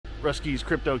Rusky's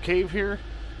Crypto Cave here.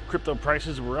 Crypto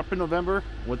prices were up in November.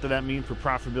 What did that mean for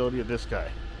profitability of this guy?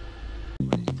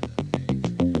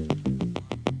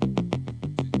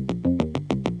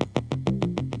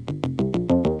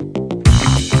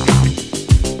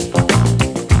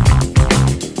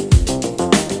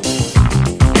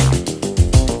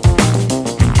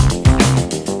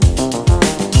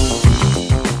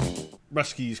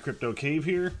 Rusky's Crypto Cave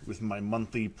here with my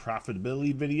monthly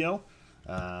profitability video.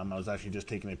 I was actually just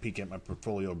taking a peek at my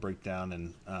portfolio breakdown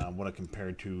and what I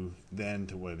compared to then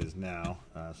to what it is now.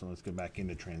 So let's get back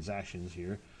into transactions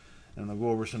here. And I'll go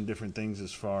over some different things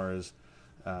as far as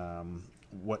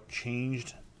what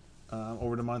changed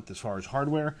over the month as far as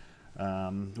hardware.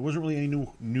 There wasn't really any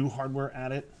new hardware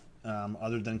added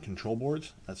other than control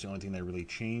boards. That's the only thing that really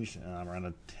changed around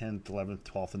the 10th, 11th,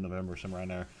 12th of November, somewhere around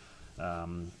there.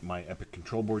 My Epic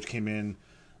control boards came in.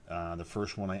 The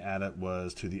first one I added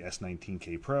was to the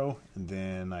S19K Pro, and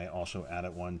then I also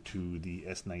added one to the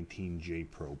S19K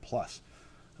Pro Plus.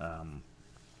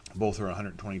 Both are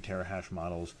 120 terahash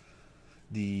models.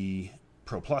 The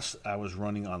Pro Plus I was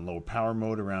running on low power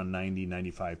mode around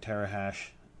 95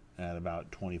 terahash at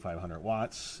about 2500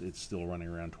 watts. It's still running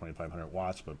around 2500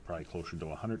 watts, but probably closer to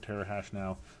 100 terahash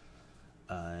now.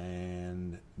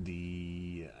 And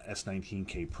the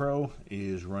S19K Pro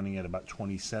is running at about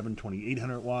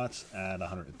 2800 watts at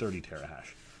 130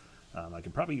 terahash. I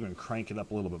could probably even crank it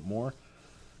up a little bit more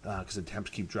because the temps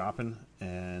keep dropping,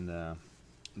 and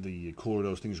the cooler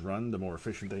those things run, the more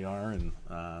efficient they are, and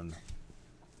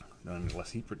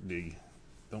less heat. They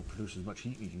don't produce as much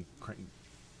heat. You can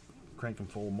crank them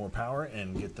full of more power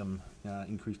and get them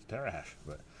increased to terahash.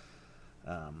 But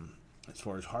as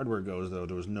far as hardware goes, though,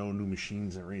 there was no new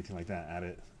machines or anything like that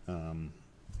added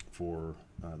for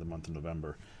the month of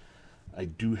November. I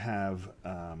do have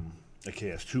a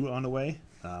KS2 on the way.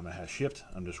 It has shipped.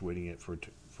 I'm just waiting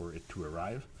for it to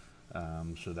arrive.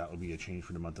 So that will be a change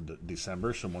for the month of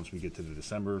December. So once we get to the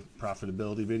December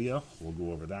profitability video, we'll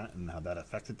go over that and how that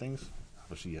affected things.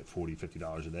 Obviously, at $40,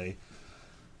 $50 a day,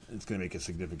 it's going to make a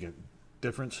significant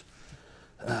difference.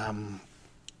 Some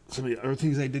of the other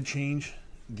things I did change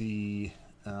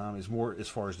is more as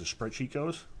far as the spreadsheet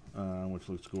goes, which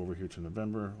let's go over here to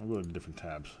November. I'll go to different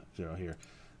tabs. So here,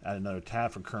 add another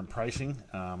tab for current pricing.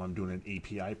 I'm doing an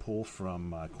API pull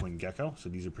from CoinGecko. So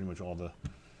these are pretty much all the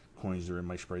coins that are in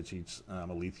my spreadsheets: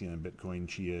 Ethereum, Bitcoin,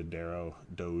 Chia, Daro,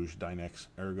 Doge, Dynex,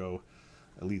 Ergo,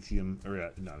 Ethereum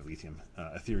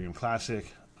Classic,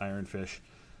 Ironfish,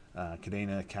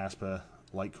 Cadena, Caspa,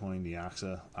 Litecoin, the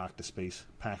Octaspace,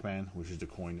 Pac-Man, which is the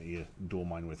coin that you dual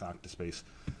mine with Octaspace,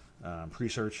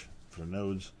 Presearch for the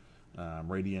nodes,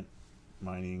 Radiant,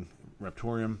 Mining,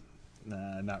 Reptorium,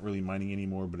 not really mining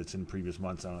anymore, but it's in previous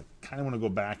months. I kind of want to go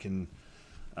back and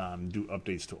do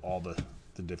updates to all the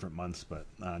different months, but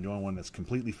the only one that's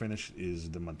completely finished is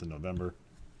the month of November.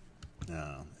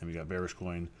 And we got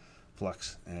Veriscoin,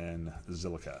 Flux, and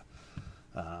Zilliqa.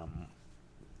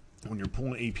 When you're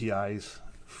pulling APIs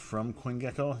from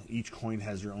CoinGecko, each coin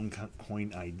has their own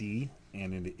coin ID,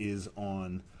 and it is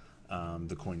on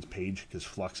the coin's page, because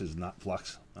Flux is not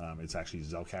Flux. It's actually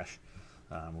Zcash,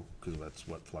 because that's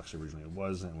what Flux originally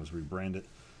was and was rebranded.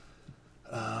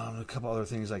 A couple other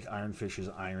things like Ironfish is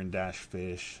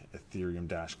Iron-Fish,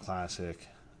 Ethereum-Classic.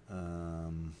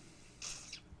 Trying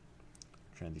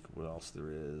to think what else there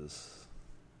is.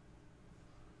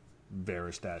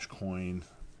 Varus-Coin.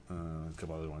 A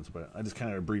couple other ones, but I just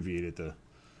kind of abbreviated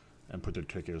and put their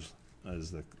tickers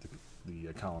as the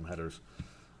column headers.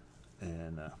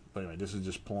 And but anyway, this is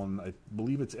just pulling. I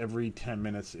believe it's every 10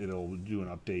 minutes it'll do an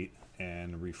update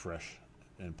and refresh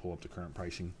and pull up the current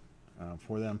pricing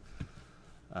for them.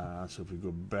 So if we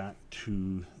go back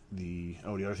to the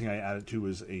other thing I added to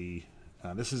was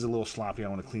this is a little sloppy. I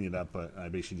want to clean it up, but I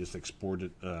basically just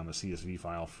exported a CSV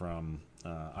file from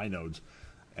iNodes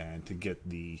and to get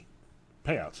the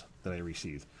payouts that I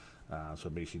received. So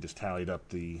basically just tallied up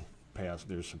the payouts.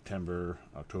 There's September,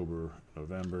 October,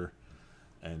 November,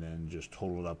 and then just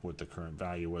totaled up what the current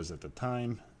value was at the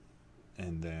time,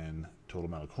 and then total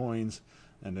amount of coins,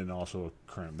 and then also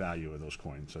a current value of those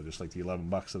coins. So just like the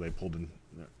 $11 that I pulled and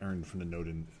earned from the node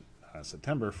in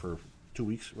September for 2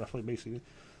 weeks, roughly, basically,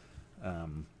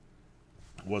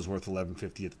 was worth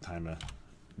 $11.50 at the time of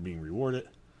being rewarded.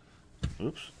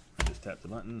 Oops, I just tapped the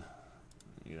button.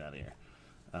 Get out of here.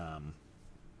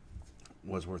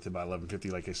 Was worth about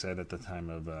 $11.50, like I said, at the time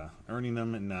of earning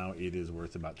them, and now it is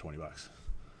worth about $20.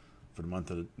 For the month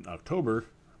of October,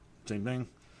 same thing.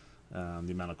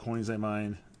 The amount of coins I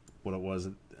mined, what it was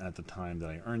at the time that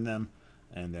I earned them,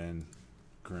 and then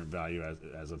current value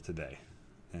as of today.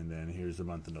 And then here's the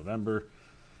month of November.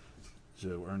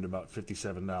 So earned about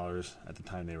 $57 at the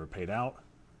time they were paid out.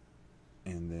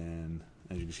 And then,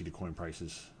 as you can see, the coin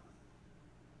prices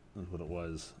is what it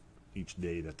was each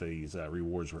day that these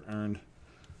rewards were earned.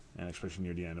 And especially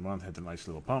near the end of the month, had the nice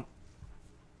little pump.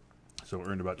 So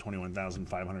earned about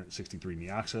 21,563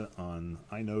 Neoxa on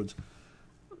inodes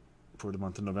for the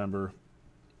month of November.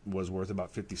 Was worth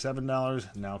about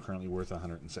 $57, now currently worth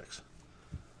 $106.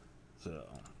 So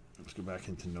let's go back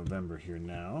into November here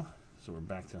now. So we're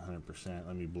back to 100%.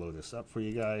 Let me blow this up for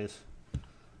you guys.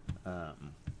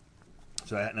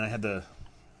 So I had the,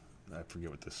 I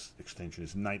forget what this extension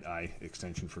is, Night Eye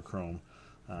extension for Chrome,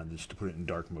 just to put it in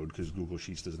dark mode because Google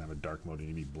Sheets doesn't have a dark mode and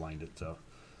you'd be blinded. So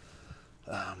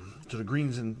the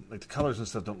greens and like the colors and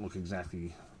stuff don't look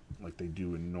exactly like they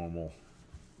do in normal,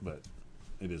 but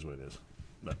it is what it is.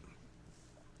 But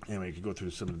anyway, you could go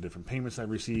through some of the different payments I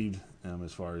received.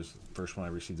 As far as the first one I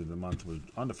received of the month was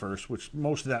on the 1st, which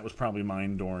most of that was probably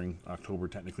mine during October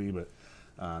technically, but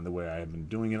the way I have been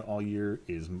doing it all year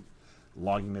is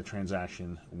logging the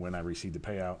transaction when I receive the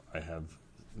payout. I have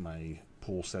my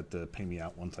pool set to pay me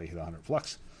out once I hit 100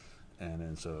 flux, and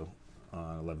then so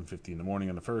on 11:50 in the morning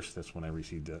on the 1st, that's when I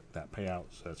received that payout.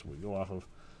 So that's what we go off of.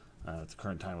 At the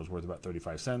current time, it was worth about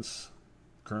 35 cents.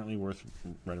 Currently worth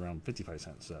right around 55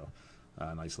 cents. So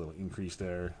nice little increase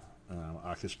there.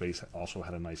 Octaspace also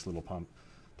had a nice little pump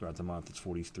throughout the month. It's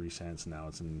 43 cents. Now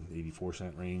it's in the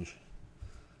 84-cent range.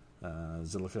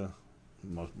 Zilica,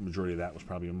 majority of that was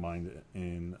probably mined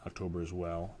in October as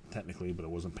well, technically, but it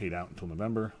wasn't paid out until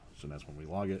November, so that's when we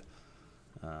log it.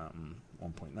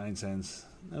 1.9 cents.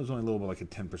 That was only a little bit like a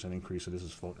 10% increase, so this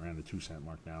is floating around the 2-cent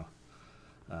mark now.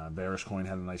 Bearish coin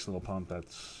had a nice little pump.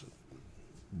 That's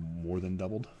more than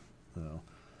doubled. So,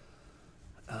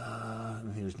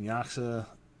 and here's Neoxa.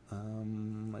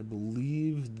 I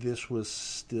believe this was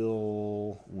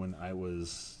still when I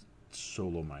was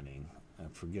solo mining. I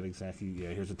forget exactly. Yeah,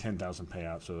 here's a 10,000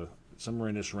 payout. So somewhere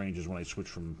in this range is when I switched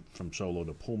from solo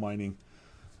to pool mining.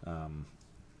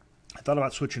 I thought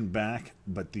about switching back,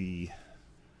 but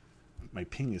my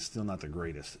ping is still not the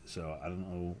greatest. So I don't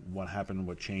know what happened,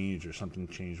 what changed, or something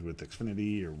changed with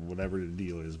Xfinity or whatever the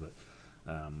deal is. But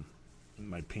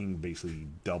my ping basically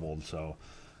doubled. So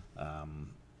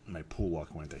my pool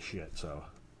luck went to shit. So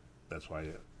that's why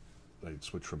I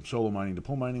switched from solo mining to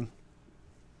pool mining.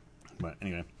 But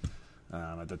anyway.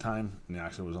 At the time,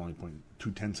 Neoxa was only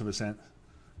 0.2 of a cent,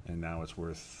 and now it's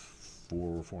worth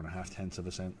 4.5 tenths of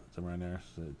a cent, somewhere in there.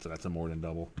 So that's a more than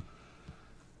double.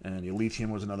 And the lithium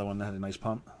was another one that had a nice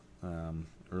pump.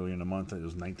 Earlier in the month, it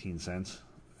was 19 cents.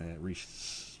 And it reached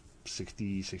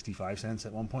 60, 65 cents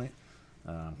at one point.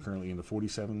 Currently in the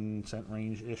 47-cent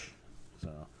range-ish.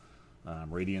 So,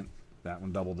 Radiant, that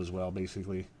one doubled as well,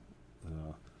 basically.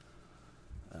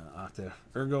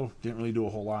 Ergo didn't really do a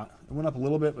whole lot. It went up a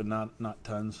little bit, but not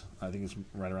tons. I think it's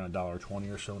right around $1.20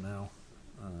 or so now.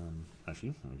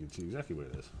 Actually, we can see exactly what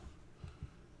it is.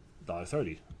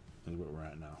 $1.30 is what we're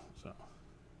at now. So,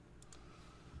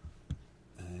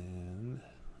 and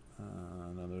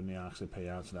another Neoxa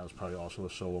payout. So that was probably also a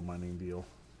solo mining deal.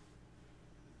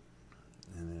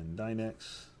 And then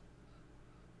Dynex.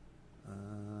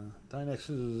 Dynex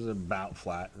is about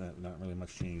flat. Not really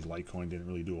much change. Litecoin didn't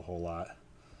really do a whole lot.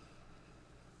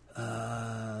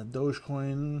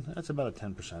 Dogecoin, that's about a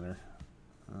 10%er.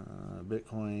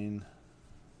 Bitcoin,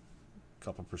 a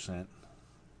couple percent.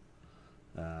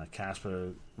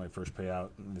 Caspa, my first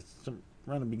payout,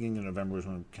 around the beginning of November was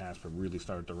when Caspa really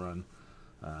started to run.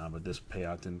 But this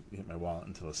payout didn't hit my wallet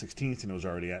until the 16th, and it was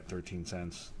already at 13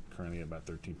 cents. Currently at about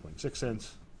 13.6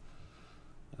 cents.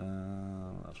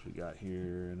 What else we got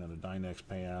here? Another Dynex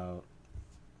payout.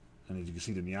 And as you can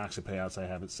see, the Neoxa payouts, I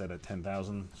have it set at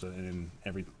 10,000. So in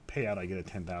every payout I get at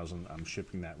 10,000, I'm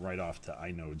shipping that right off to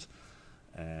inodes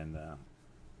and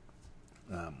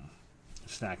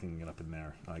stacking it up in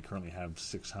there. I currently have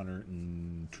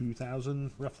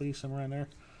 602,000, roughly, somewhere in there.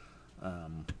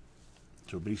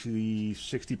 So basically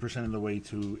 60% of the way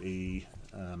to a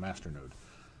master node.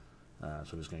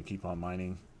 So just going to keep on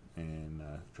mining and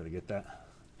try to get that.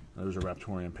 There's a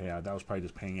Raptorian payout. That was probably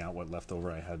just paying out what left over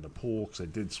I had in the pool, because I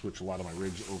did switch a lot of my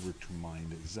rigs over to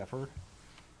mine Zephyr.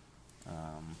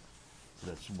 So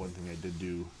that's one thing I did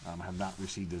do. I have not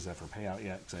received the Zephyr payout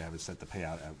yet, because I have it set the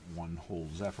payout at one whole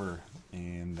Zephyr,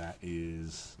 and that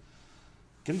is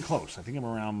getting close. I think I'm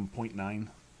around 0.9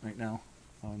 right now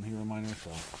on Hero Miner.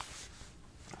 So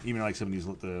even like some of these,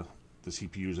 the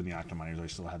CPUs and the Octaminers, I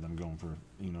still have them going for,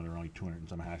 they're only 200 and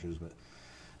some hashes, but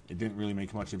it didn't really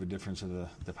make much of a difference to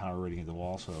the power rating of the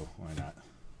wall, so why not?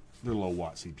 They're low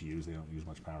watt CPUs, they don't use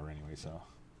much power anyway, so.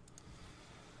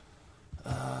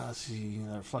 Let's see,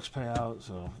 flux payout.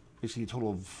 So basically a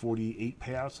total of 48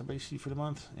 payouts I basically for the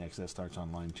month. Yeah, because that starts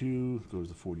on line 2, goes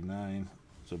to 49.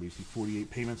 So basically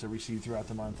 48 payments I received throughout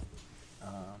the month.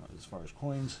 As far as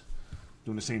coins,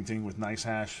 doing the same thing with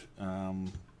NiceHash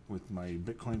with my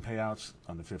Bitcoin payouts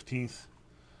on the 15th.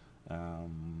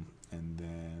 And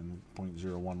then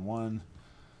 0.011, and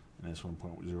this one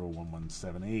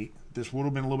 0.01178. This would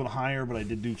have been a little bit higher, but I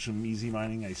did do some easy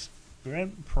mining. I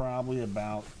spent probably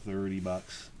about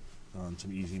 $30 on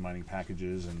some easy mining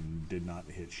packages and did not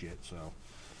hit shit, so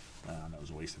that was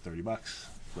a waste of $30.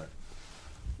 But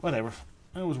whatever,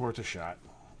 it was worth a shot.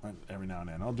 Every now and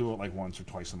then I'll do it like once or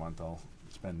twice a month. I'll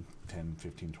spend 10,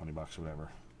 15, $20 or whatever,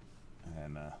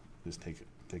 and just take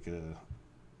a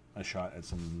shot at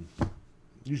some.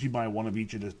 Usually buy one of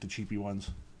each of the cheapy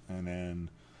ones, and then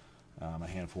a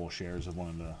handful of shares of one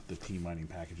of the T mining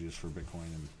packages for Bitcoin,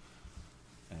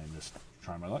 and just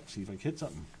try my luck, see if I can hit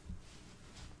something.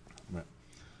 But,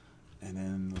 and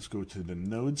then let's go to the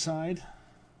node side.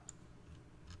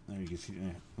 There you can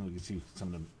see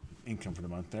some of the income for the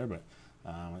month there. But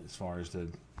as far as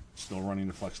still running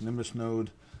the Flux Nimbus node,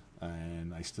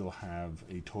 and I still have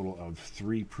a total of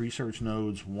 3 pre-search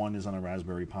nodes. One is on a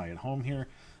Raspberry Pi at home here,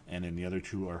 and then the other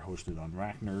 2 are hosted on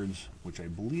Rack Nerds, which I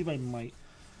believe I might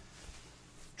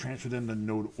transfer them to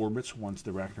Node Orbits once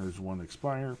the Rack Nerds one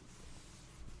expire,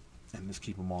 and just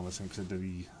keep them all the same. Because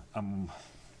I'm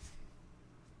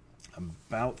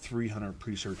about 300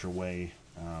 pre-search away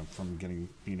from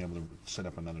being able to set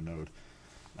up another node.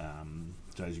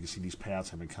 So as you can see, these payouts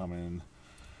have been coming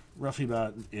roughly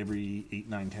about every 8,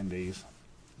 9, 10 days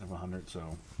of 100.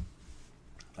 So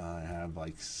I have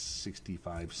like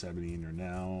 65, 70 in there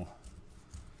now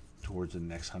towards the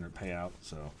next 100 payout.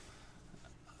 So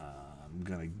I'm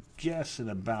gonna guess in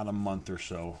about a month or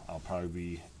so I'll probably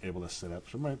be able to set up.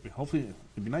 So hopefully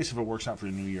it'd be nice if it works out for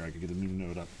the new year. I could get a new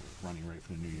node up running right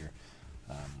for the new year.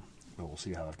 But we'll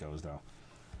see how that goes though.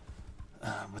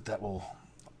 But that will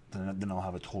then I'll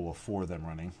have a total of 4 of them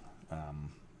running.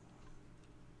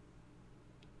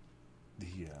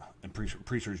 And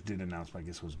Pre-Search did announce, I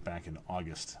guess it was back in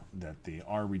August, that they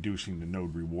are reducing the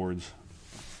node rewards,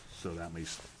 so that may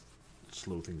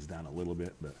slow things down a little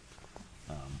bit, but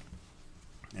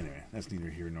anyway, that's neither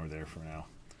here nor there for now.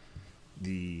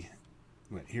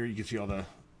 Here you can see all the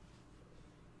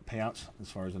payouts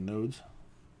as far as the nodes,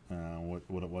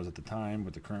 what it was at the time,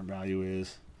 what the current value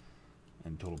is,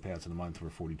 and total payouts in the month were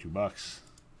 $42,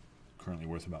 currently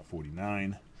worth about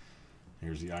 49.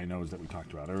 Here's the iNodes that we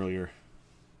talked about earlier.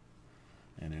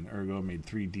 And then Ergo made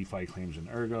 3 DeFi claims in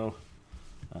Ergo.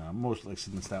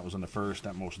 Since that was on the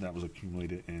 1st, most of that was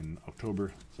accumulated in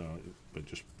October. So, but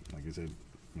just like I said,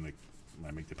 when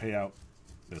I make the payout,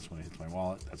 that's when it hits my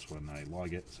wallet. That's when I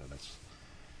log it. So that's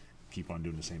keep on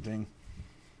doing the same thing.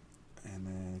 And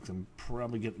then I'm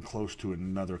probably getting close to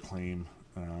another claim.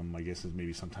 I guess it's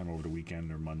maybe sometime over the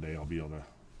weekend or Monday I'll be able to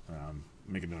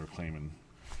make another claim in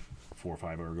 4 or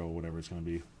 5 Ergo, whatever it's going to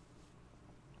be.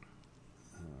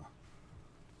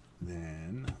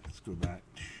 Then let's go back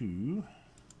to,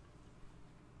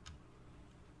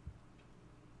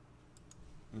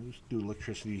 I'll just do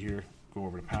electricity here, go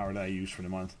over the power that I use for the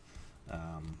month.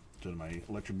 So my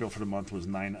electric bill for the month was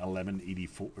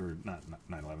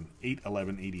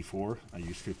 $811.84. I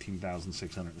used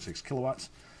 15,606 kilowatts,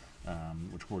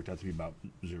 which worked out to be about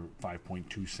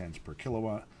 5.2 cents per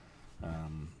kilowatt,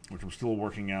 which I'm still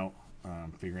working out.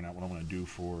 Figuring out what I'm going to do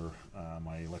for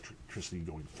my electricity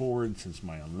going forward, since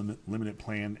my unlimited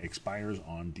plan expires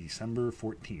on December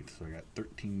 14th. So I got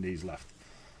 13 days left.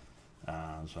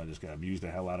 So I just got to abuse the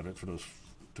hell out of it for those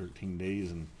 13 days.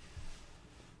 And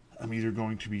I'm either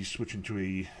going to be switching to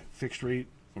a fixed rate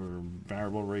or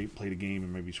variable rate, play the game,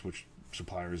 and maybe switch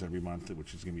suppliers every month,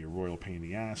 which is going to be a royal pain in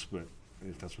the ass. But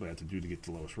if that's what I have to do to get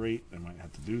the lowest rate, I might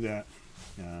have to do that.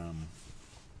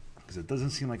 Because it doesn't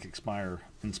seem like Inspire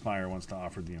wants to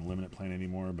offer the unlimited plan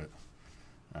anymore, but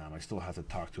I still have to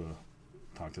talk to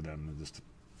them and just to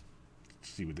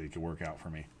see what they could work out for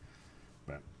me.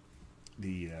 But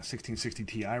the 1660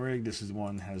 Ti rig, this is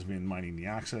one has been mining the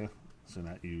AXA, so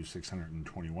that used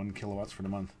 621 kilowatts for the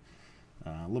month.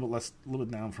 A little bit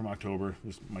down from October.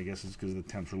 My guess is because the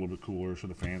temps were a little bit cooler, so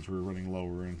the fans were running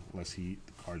lower and less heat.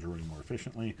 The cars are running more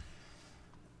efficiently.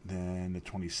 Then the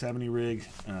 2070 rig,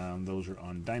 those are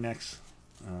on Dynex.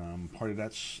 Part of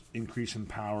that increase in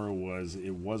power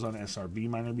it was on SRB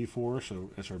miner before,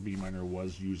 so SRB miner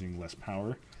was using less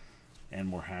power and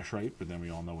more hash rate, but then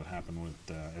we all know what happened with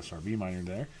SRB miner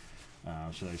there.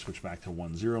 So they switched back to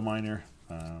 1.0 miner.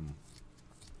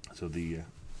 So the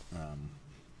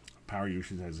power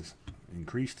usage has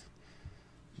increased.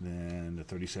 Then the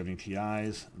 3070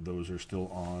 Ti's, those are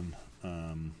still on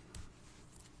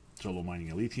solo mining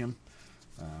at lithium,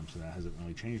 so that hasn't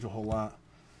really changed a whole lot.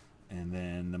 And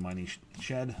then the mining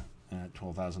shed at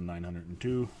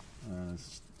 12,902,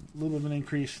 it's a little bit of an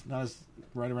increase, not as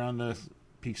right around the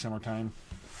peak summertime,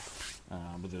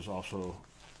 but there's also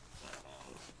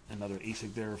another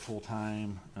ASIC there full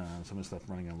time, some of the stuff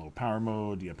running on low power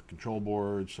mode, the UMC Control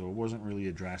Board, so it wasn't really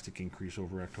a drastic increase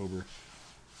over October,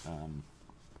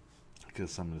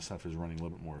 because some of the stuff is running a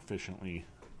little bit more efficiently.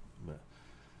 But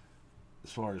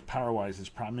as far as power wise, it's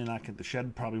probably not the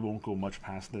shed probably won't go much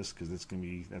past this, because it's gonna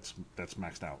be that's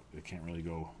maxed out. It can't really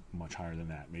go much higher than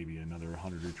that. Maybe another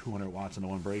 100 or 200 watts in the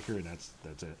one breaker, and that's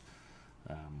it.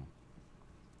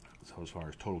 So as far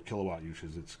as total kilowatt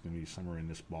usage, it's gonna be somewhere in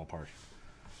this ballpark.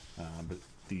 But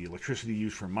the electricity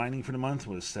used for mining for the month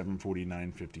was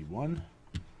 $749.51.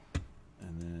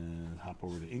 And then hop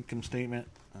over to income statement.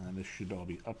 This should all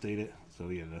be updated. So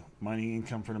yeah, the mining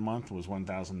income for the month was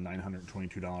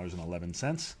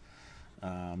 $1,922.11.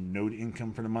 Node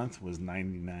income for the month was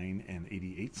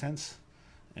 $99.88,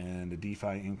 and the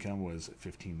DeFi income was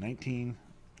 $15.19.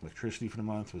 Electricity for the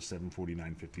month was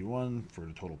 $749.51 for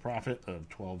a total profit of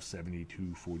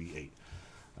 $1272.48.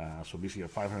 So basically a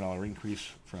 $500 increase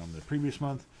from the previous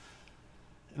month,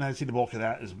 and I'd say the bulk of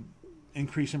that is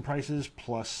increase in prices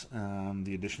plus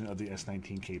the addition of the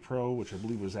S19K Pro, which I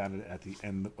believe was added at the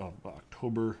end of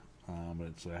October,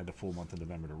 but so I had the full month of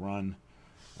November to run.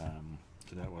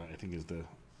 So that one I think is the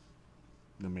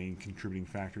main contributing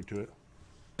factor to it.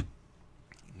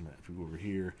 If we go over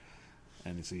here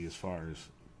and you see as far as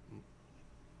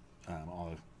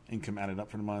all the income added up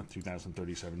for the month,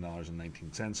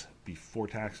 $2,037.19 before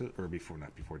taxes, or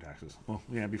not before taxes. Well,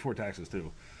 yeah, before taxes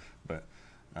too, but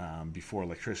before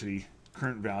electricity.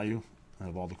 Current value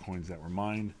of all the coins that were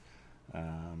mined,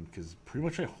 because pretty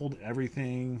much I hold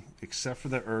everything except for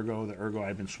the Ergo. The Ergo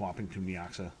I've been swapping to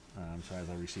Neoxa, so as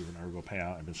I receive an Ergo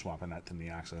payout, I've been swapping that to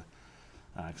Neoxa,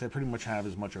 because I pretty much have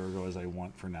as much Ergo as I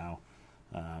want for now.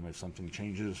 If something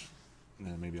changes,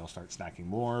 then maybe I'll start stacking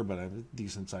more, but I have a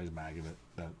decent sized bag of it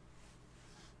that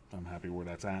I'm happy where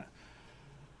that's at.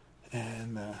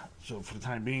 And so for the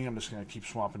time being, I'm just going to keep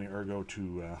swapping the Ergo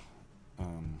to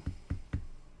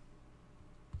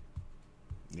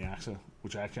Neoxa,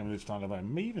 which actually I'm just thought of. I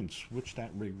may even switch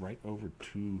that rig right over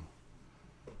to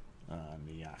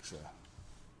Neoxa.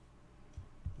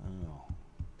 Oh,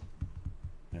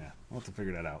 yeah, I'll have to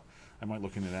figure that out. I might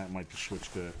look into that. I might just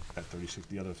switch to that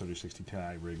the other 3060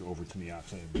 Ti rig over to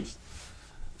Neoxa and just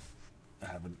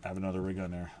have another rig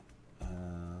on there.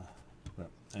 But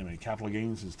anyway, capital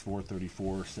gains is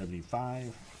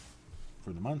 $434.75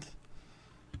 for the month.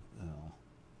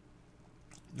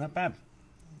 Not bad.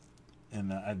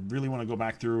 And I really want to go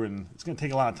back through, and it's going to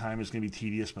take a lot of time. It's going to be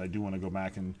tedious, but I do want to go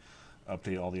back and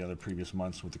update all the other previous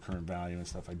months with the current value and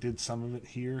stuff. I did some of it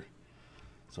here.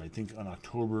 So I think on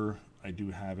October, I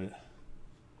do have it.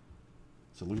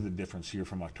 So look at the difference here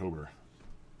from October.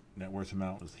 Net worth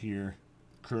amount was here.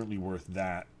 Currently worth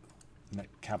that. Net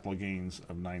capital gains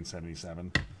of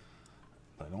 $977.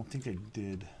 But I don't think I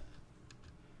did.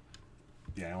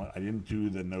 Yeah, I didn't do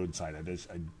the node side. I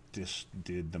just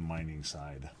did the mining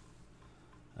side.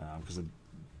 Because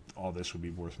all this would be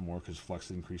worth more because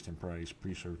Flux increased in price,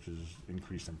 pre-searches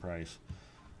increased in price,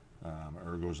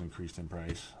 Ergo's increased in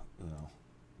price.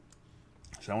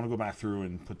 So I want to go back through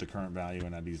and put the current value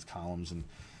and add these columns, and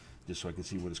just so I can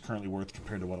see what it's currently worth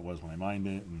compared to what it was when I mined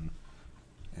it,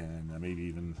 and maybe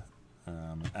even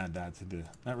add that to the,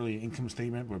 not really an income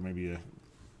statement, but maybe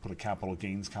put a capital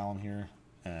gains column here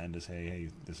and just say, hey,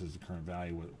 this is the current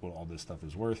value, what all this stuff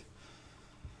is worth.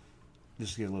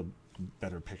 Just to get a little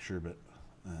better picture, but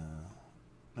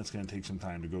that's going to take some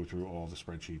time to go through all the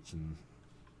spreadsheets and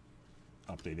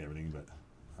update everything.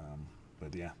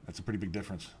 But yeah, that's a pretty big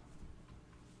difference.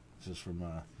 Just from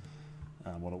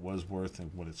what it was worth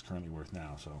and what it's currently worth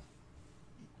now. So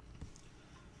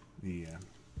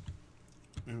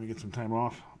when we get some time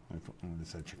off, I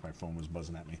said check my phone was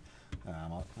buzzing at me.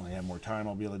 When I have more time,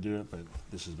 I'll be able to do it. But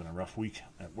this has been a rough week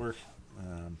at work.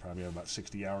 Probably have about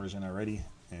 60 hours in already,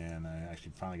 and I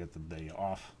actually finally got the day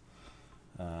off,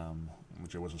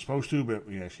 which I wasn't supposed to, but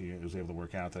I was able to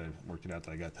work it out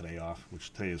that I got today off,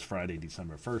 which today is Friday,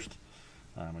 December 1st.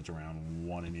 It's around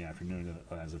 1 in the afternoon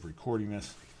as of recording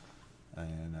this,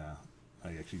 and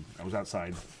I was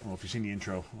outside. Well, if you've seen the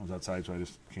intro, I was outside, so I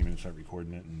just came in and started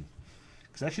recording it. And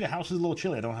because actually the house is a little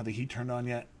chilly, I don't have the heat turned on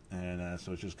yet, and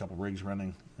so it's just a couple rigs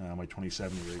running. My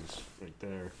 2070 rigs right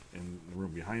there in the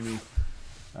room behind me.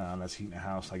 That's heating the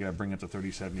house. I got to bring up the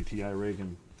 3070 Ti rig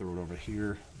and throw it over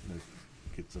here to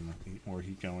get some more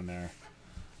heat going there.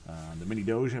 The mini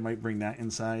Doge, I might bring that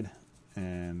inside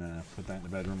and put that in the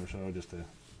bedroom or so, just to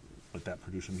let that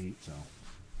produce some heat. So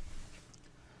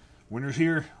winter's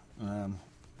here. Time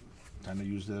to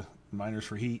use the miners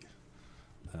for heat.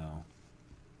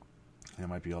 It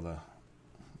might be all the...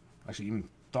 Actually, even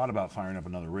thought about firing up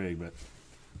another rig, but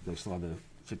they still have the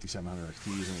 5700 XTs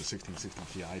and the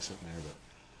 1660 Ti sitting there.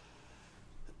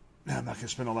 But I'm not going to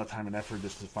spend all that time and effort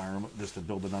just to fire them, just to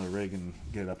build another rig and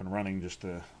get it up and running, just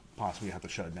to possibly have to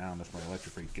shut it down if my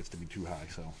electric rate gets to be too high.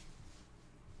 So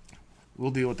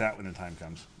we'll deal with that when the time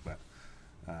comes. But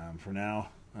for now,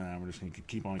 we're just going to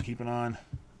keep on keeping on.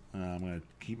 I'm going to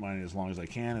keep mining as long as I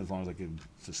can, as long as I can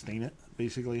sustain it,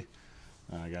 basically.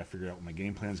 I got to figure out what my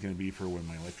game plan is going to be for when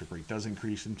my electric rate does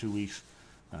increase in 2 weeks.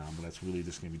 But that's really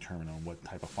just going to be determined on what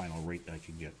type of final rate I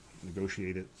can get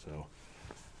negotiated. So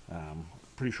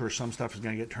pretty sure some stuff is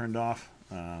going to get turned off.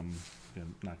 Try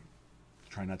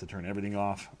not to turn everything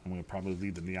off. I'm going to probably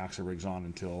leave the Neoxa rigs on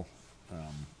until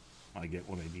I get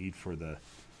what I need for the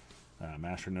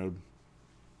master node.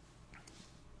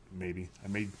 Maybe I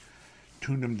may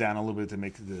tune them down a little bit to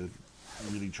make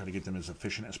really try to get them as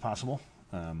efficient as possible.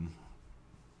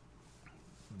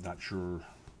 Not sure.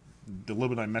 The little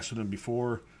bit I messed with them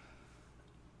before,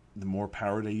 the more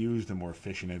power they use, the more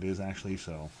efficient it is actually.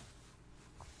 So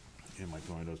it might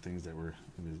be one of those things that you're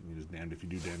just damned if you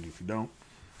do, damned if you don't.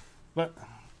 But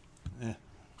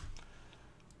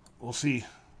we'll see.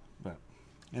 But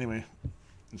anyway,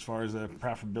 as far as the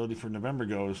profitability for November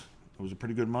goes, it was a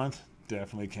pretty good month.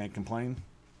 Definitely can't complain.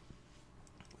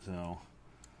 So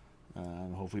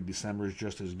hopefully December is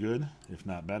just as good, if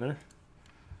not better.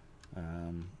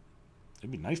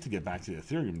 It'd be nice to get back to the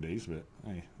Ethereum days, but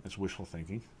hey, that's wishful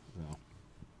thinking. So,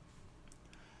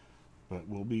 but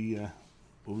we'll be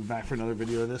back for another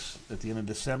video of this at the end of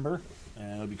December,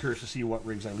 and I'll be curious to see what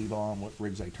rigs I leave on, what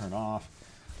rigs I turn off.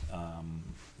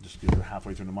 Just because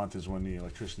halfway through the month is when the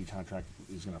electricity contract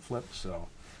is going to flip, so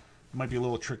it might be a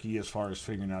little tricky as far as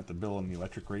figuring out the bill and the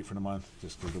electric rate for the month,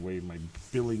 just because the way my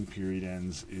billing period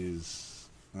ends is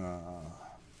the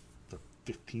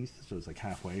 15th, so it's like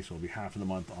halfway, so it'll be half of the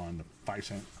month on the 5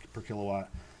 cent per kilowatt.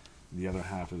 The other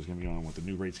half is going to be on what the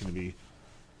new rate's going to be.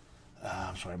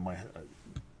 So I might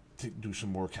do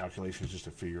some more calculations just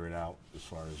to figure it out as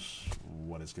far as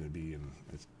what it's going to be, and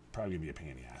it's probably going to be a pain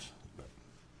in the ass. But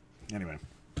anyway,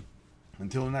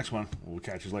 until the next one, we'll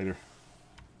catch you later.